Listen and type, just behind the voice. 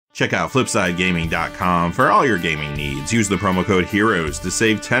Check out flipsidegaming.com for all your gaming needs. Use the promo code HEROES to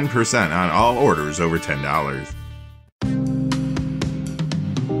save 10% on all orders over $10.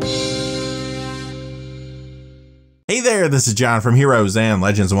 Hey there, this is John from Heroes and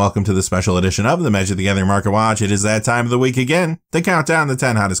Legends, and welcome to the special edition of the Magic the Gathering Market Watch. It is that time of the week again to count down the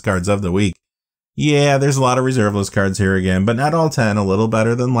 10 hottest cards of the week. Yeah, there's a lot of reserve list cards here again, but not all 10, a little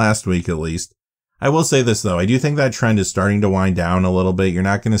better than last week at least. I will say this though, I do think that trend is starting to wind down a little bit. You're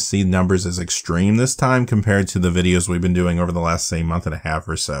not going to see numbers as extreme this time compared to the videos we've been doing over the last, say, month and a half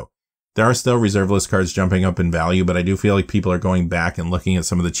or so. There are still reserve list cards jumping up in value, but I do feel like people are going back and looking at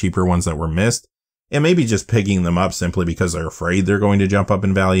some of the cheaper ones that were missed, and maybe just picking them up simply because they're afraid they're going to jump up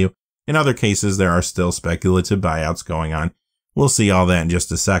in value. In other cases, there are still speculative buyouts going on. We'll see all that in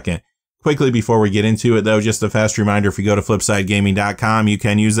just a second. Quickly before we get into it though, just a fast reminder, if you go to flipsidegaming.com, you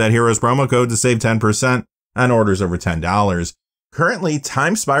can use that Heroes promo code to save 10% on orders over $10. Currently,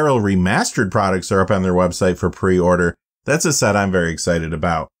 Time Spiral Remastered products are up on their website for pre-order. That's a set I'm very excited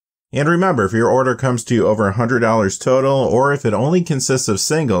about. And remember, if your order comes to over $100 total, or if it only consists of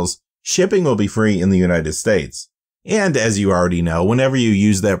singles, shipping will be free in the United States. And as you already know, whenever you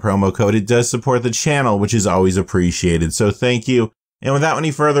use that promo code, it does support the channel, which is always appreciated. So thank you. And without any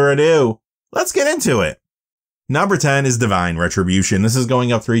further ado, let's get into it. Number 10 is Divine Retribution. This is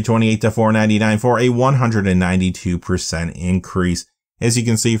going up $328 to $499 for a 192% increase. As you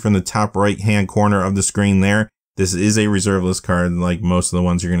can see from the top right-hand corner of the screen there, this is a reserve list card like most of the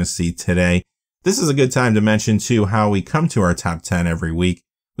ones you're going to see today. This is a good time to mention too how we come to our top 10 every week.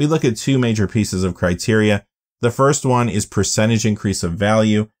 We look at two major pieces of criteria. The first one is percentage increase of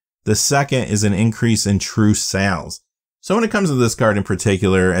value. The second is an increase in true sales. So when it comes to this card in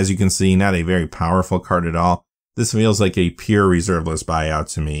particular, as you can see, not a very powerful card at all. This feels like a pure reserve list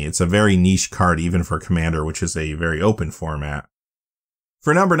buyout to me. It's a very niche card even for Commander, which is a very open format.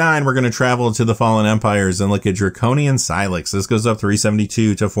 For number 9, we're going to travel to the Fallen Empires and look at Draconian Silex. This goes up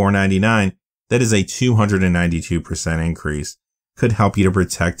 $372 to $499. That is a 292% increase. Could help you to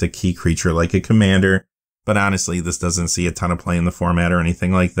protect a key creature like a Commander, but honestly, this doesn't see a ton of play in the format or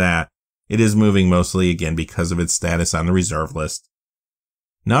anything like that. It is moving mostly again because of its status on the reserve list.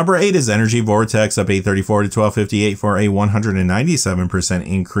 Number 8 is Energy Vortex, up $834 to $1258 for a 197%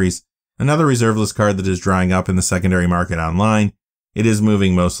 increase. Another reserve list card that is drying up in the secondary market online. It is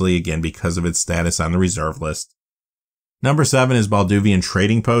moving mostly again because of its status on the reserve list. Number 7 is Balduvian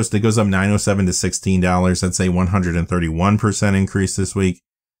Trading Post. It goes up $907 to $16. That's a 131% increase this week.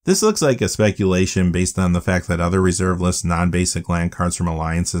 This looks like a speculation based on the fact that other reserve list non-basic land cards from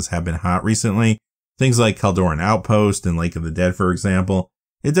alliances have been hot recently. Things like Kaldoran Outpost and Lake of the Dead, for example.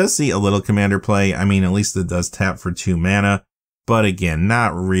 It does see a little Commander play. I mean, at least it does tap for 2 mana. But again,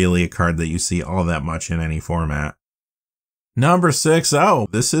 not really a card that you see all that much in any format. Number 6,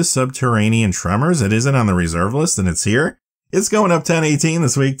 this is Subterranean Tremors. It isn't on the reserve list and it's here. It's going up $1018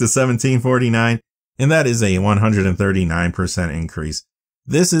 this week to $1749. And that is a 139% increase.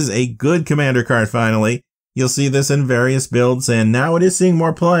 This is a good Commander card finally. You'll see this in various builds, and now it is seeing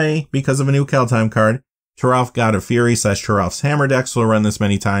more play because of a new Keltime card. Turalf God of Fury / Turalf's Hammer decks will run this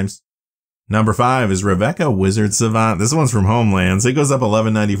many times. Number 5 is Rebecca Wizard Savant. This one's from Homelands. It goes up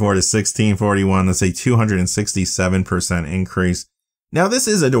 $1194 to $1641. That's a 267% increase. Now this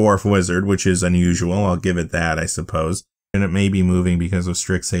is a Dwarf Wizard, which is unusual. I'll give it that, I suppose. And it may be moving because of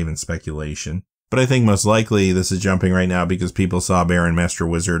Strixhaven speculation. But I think most likely this is jumping right now because people saw Baron Master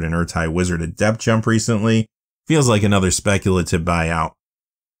Wizard and Urtai Wizard Adept jump recently. Feels like another speculative buyout.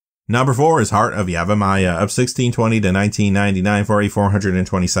 Number 4 is Heart of Yavimaya, up $1620 to $1999 for a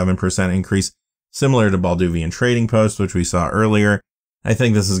 427% increase, similar to Balduvian Trading Post, which we saw earlier. I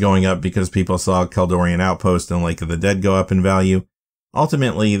think this is going up because people saw Kaldorian Outpost and Lake of the Dead go up in value.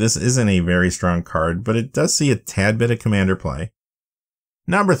 Ultimately, this isn't a very strong card, but it does see a tad bit of Commander play.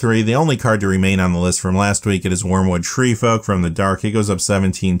 Number 3, the only card to remain on the list from last week, it is Wormwood Treefolk from the Dark. It goes up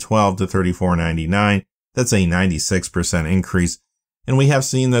 $1712 to $34.99. That's a 96% increase. And we have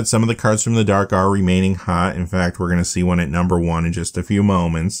seen that some of the cards from the Dark are remaining hot. In fact, we're going to see one at number 1 in just a few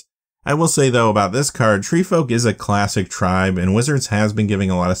moments. I will say though about this card, Treefolk is a classic tribe, and Wizards has been giving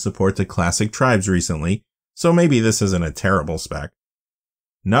a lot of support to classic tribes recently, so maybe this isn't a terrible spec.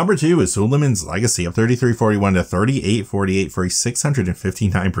 Number 2 is Suleiman's Legacy, up $33.41 to $38.48 for a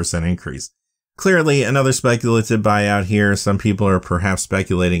 659% increase. Clearly, another speculative buyout here. Some people are perhaps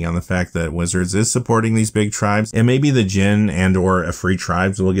speculating on the fact that Wizards is supporting these big tribes, and maybe the Jin and or Free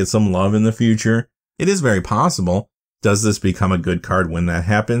tribes will get some love in the future. It is very possible. Does this become a good card when that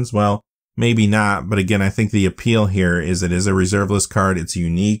happens? Well, maybe not, but again, I think the appeal here is it is a reserve list card, it's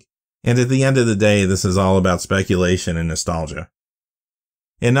unique, and at the end of the day, this is all about speculation and nostalgia.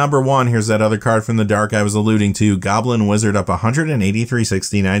 And number 1, here's that other card from the dark I was alluding to. Goblin Wizard up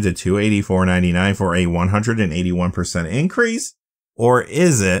 183.69 to 284.99 for a 181% increase. Or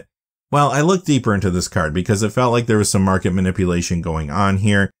is it? Well, I looked deeper into this card because it felt like there was some market manipulation going on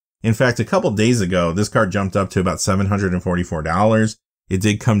here. In fact, a couple days ago, this card jumped up to about $744. It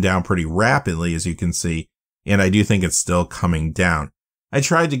did come down pretty rapidly, as you can see, and I do think it's still coming down. I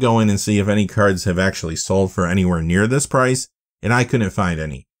tried to go in and see if any cards have actually sold for anywhere near this price, and I couldn't find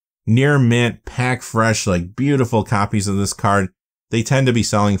any. Near mint, pack fresh, like beautiful copies of this card, they tend to be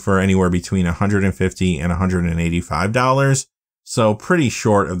selling for anywhere between $150 and $185, so pretty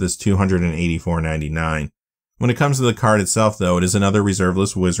short of this $284.99. When it comes to the card itself, though, it is another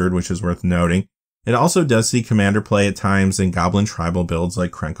reserveless wizard, which is worth noting. It also does see commander play at times in Goblin tribal builds like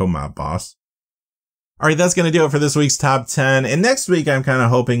Krenko Mob Boss. Alright, that's going to do it for this week's top 10, and next week I'm kind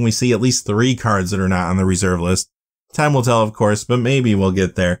of hoping we see at least 3 cards that are not on the reserve list. Time will tell, of course, but maybe we'll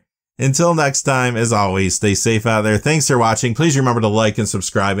get there. Until next time, as always, stay safe out there. Thanks for watching. Please remember to like and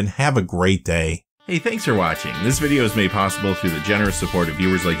subscribe, and have a great day. Hey, thanks for watching. This video is made possible through the generous support of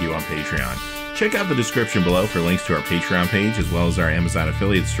viewers like you on Patreon. Check out the description below for links to our Patreon page as well as our Amazon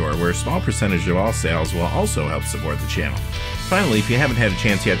affiliate store, where a small percentage of all sales will also help support the channel. Finally, if you haven't had a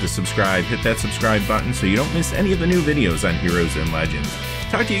chance yet to subscribe, hit that subscribe button so you don't miss any of the new videos on Heroes and Legends.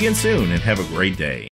 Talk to you again soon, and have a great day.